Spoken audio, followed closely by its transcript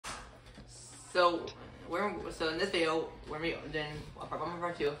So in this video we're doing part 1 and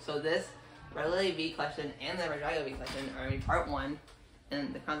part 2. So this Red V collection and the Red Drago V collection are gonna be part 1,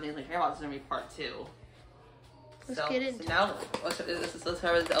 and the Constantine like Box is gonna be part 2. Let's get it. So now let's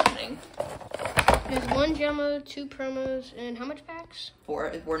start with the opening. There's 1 demo, 2 promos, and how much packs? 4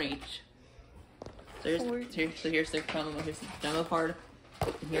 in each. So here's the promo. Here's the demo card.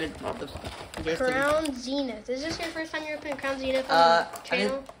 And here's Crown Zenith. Is this your first time you're opening Crown Zenith on the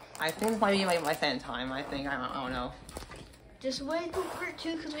channel? I think this might be my second time. I don't know. Just wait until part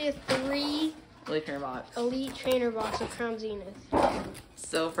 2 because we have 3 Elite Trainer Box. Elite Trainer Box of Crown Zenith.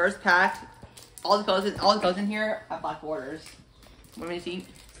 So first pack, all the codes in here have black borders. What do you see?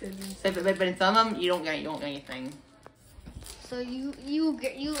 But in some of them you don't get anything. So you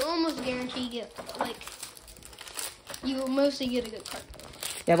almost guarantee get you mostly get a good card.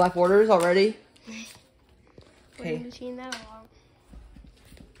 Yeah, black borders already. Okay. We've seen that a lot.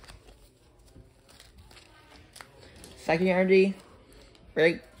 Psychic Energy,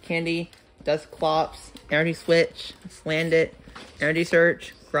 Break Candy, Dusclops, Energy Switch, Slandit, Energy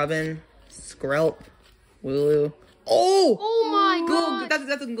Search, Grubbin, Skrelp, Wooloo. Oh my god!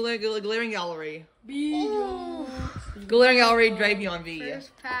 That's a Glaring Gallery. Beegle. Glaring Gallery, Drapion V.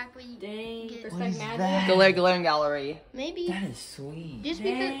 First pack we get. What is that? Glaring Gallery. Maybe. That is sweet. Just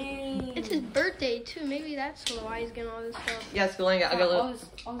because it's his birthday too. Maybe that's why he's getting all this stuff. Yes, Glaring Gallery.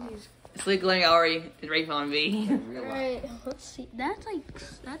 It's like Glaring Gallery, Drapion V. Alright, let's see. That's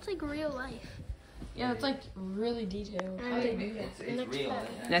like real life. Yeah, it's like really detailed. How do they do that? It's real.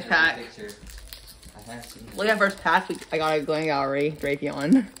 Next pack. I have seen Look at first pack. I got a Glaring Gallery,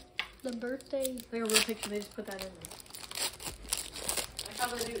 Drapion. The birthday. Like a real picture, they just put that in there. That's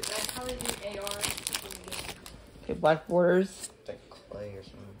how they do AR. Okay, black borders. like clay or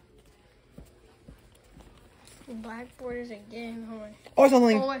something. Black borders again. Hold on. Oh,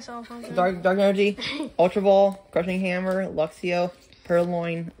 something. Oh, I saw something. Dark Energy, Ultra Ball, Crushing Hammer, Luxio,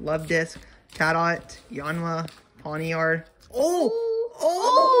 Purloin, Love Disc, Cadot, Yanma, Pawniard. Oh!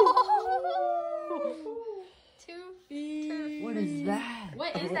 What is that?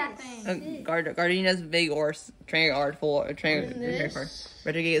 What is that thing? Gardenia's Big Horse, Trainer Guard, Trainer Card.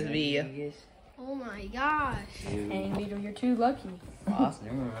 Retrogate is V. Oh my gosh. Dang, Beetle, you're too lucky. Awesome.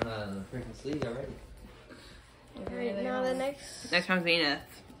 We're running out of the freaking sleeve already. Alright, now the next. Next time Zenith.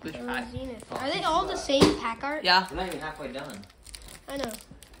 Which pack? Zenith. Are they all the same pack art? Yeah. We're not even halfway done. I know.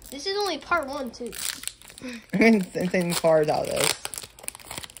 This is only part 1 too. Insane cards out of this.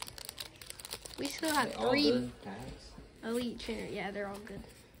 We still have All 3 good packs. Elite Trainer. Yeah, they're all good.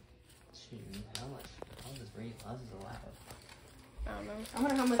 Shoot, how much? How does this allowed? I don't know. I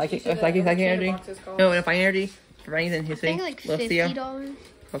wonder how much Psychic each of the Energy. boxes cost. No, and Fine Energy. Rings and I Husey. think like Luxio. $50.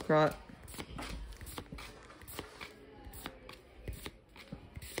 Hookraut.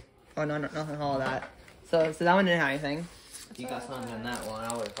 Oh no, nothing all of that. So that one didn't have anything. If you got something in that one,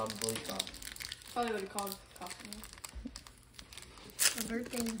 I would have probably thought. Probably would have cost me. A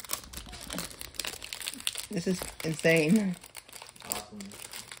birthday. This is insane. Awesome.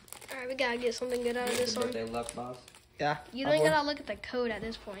 Alright, we gotta get something good out of this one. Birthday luck box. Yeah. You don't gotta look at the code at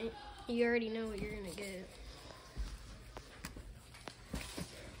this point. You already know what you're gonna get.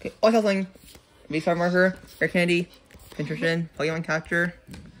 Okay, something. V-Star Marker, Air Candy, Pinterest, Pokemon Capture,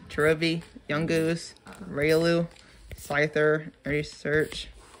 Cherubi, Young Goose, Railu, Scyther, Energy Search.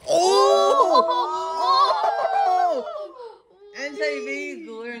 NTV,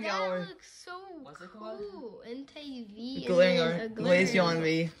 Glaring Gallery. That looks so What's it called? cool. NTV. Glaring Gallery. Glaceon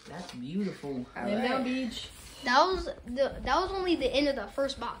V. That's beautiful. Lay down, Beach. That was only the end of the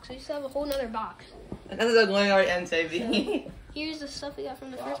first box. We still have a whole nother box. That's a Glaring Gallery NTV. Here's the stuff we got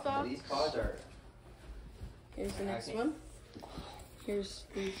from the first box. These cards are. Here's the next one. Here's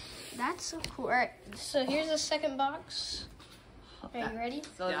these. That's so cool. Alright, so here's the second box. Are you ready?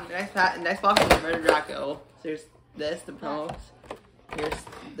 So the next box is Red Draco. So there's this, the promos. Here's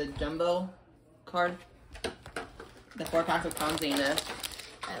the jumbo card. The 4 packs of Crown Zenith.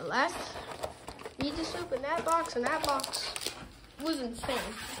 At last, we just opened that box, and that box was insane.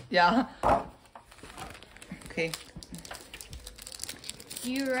 Yeah. Okay.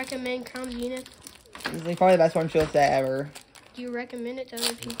 Do you recommend Crown Zenith? This is like probably the best one show set ever. Do you recommend it to other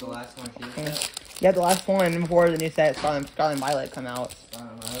This is the people? last one. Okay. Yeah, the last one before the new set, Scarlet and Violet come out.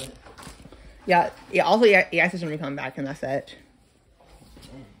 Yeah. Also, EX is gonna come back in that set.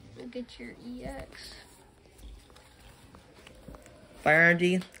 Get your EX. Fire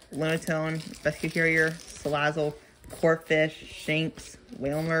Energy, Lunatone, Rescue Carrier, Salazzle, Corphish, Shanks,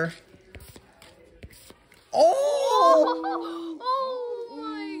 Whalmer. Oh! Oh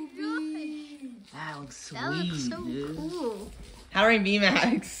my gosh! That looks sweet, That looks so dude. cool. Powering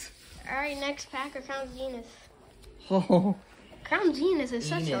VMAX. Alright, next pack of Crown Zenith. Oh. Crown Zenith is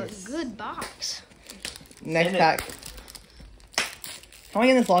such a Zenith. good box. Next pack. How am I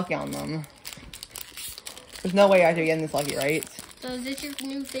getting this lucky on them? There's no way I should get this lucky, right? So is this your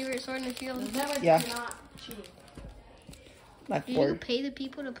new favorite sword in the field? Yeah. Not cheating. Black Do you board. pay the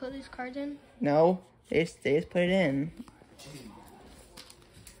people to put these cards in? No, they just put it in.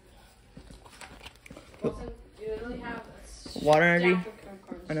 Wilson, you literally have a Water energy. stack of code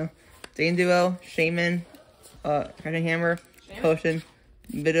cards. I know. Zane Duo, Shaman, Crashing Hammer, Shaman? Potion,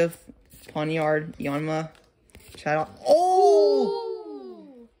 bit of Poniard, Yanma, Shadow.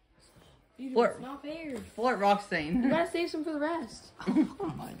 Oh! Dude, What? it's not fair. What rock You stain? gotta save some for the rest.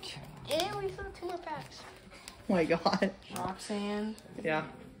 Oh my god. And we still have 2 more packs. Oh my god. Roxanne. Yeah.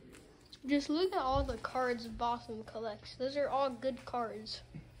 Just look at all the cards Boston collects. Those are all good cards.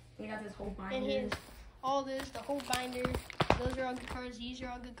 We got this whole And he binder. has all this, the whole binder. Those are all good cards. These are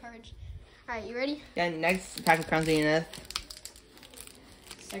all good cards. Alright, you ready? Yeah, next pack of Crown Zenith.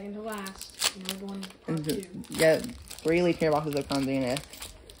 Second to last. Now we're going to And part 2. yeah, 3 elite tier boxes of Crown Zenith.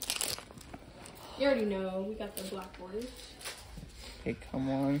 You already know. We got the black borders. Okay, come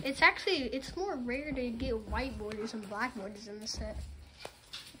on. It's more rare to get white borders and black borders in the set.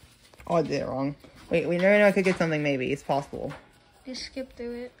 Oh, I did it wrong. Wait, we never know. I could get something. Maybe it's possible. Just skip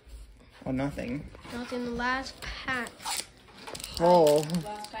through it. Oh, nothing. Not in the last pack. Oh,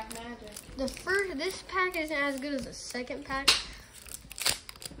 Last pack magic. This pack isn't as good as the second pack,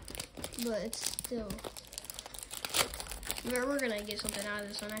 but it's still. We're gonna get something out of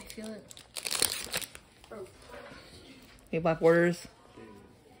this one. I feel it. okay, black borders.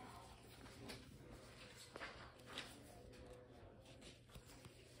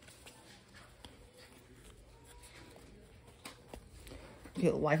 Okay,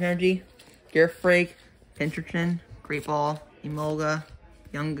 life energy, Gearfreak, Pincherton, Great Ball, Emolga,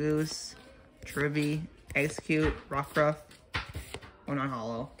 Young Goose, Tribby, Execute, Rockruff. Oh, not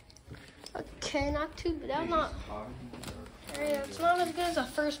hollow. Okay, not too. That's not. It's not as good as the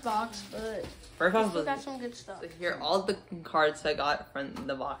first box, but First box we was got some good stuff. here. All the cards I got from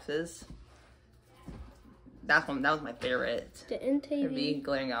the boxes. That was my favorite. The Tribby, NTV.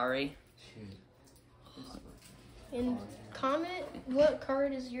 Glaring Gallery. And comment what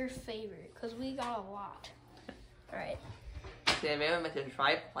card is your favorite, because we got a lot. Alright. See, I made a message.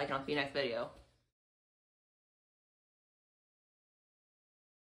 Try, like, and I'll see you next video.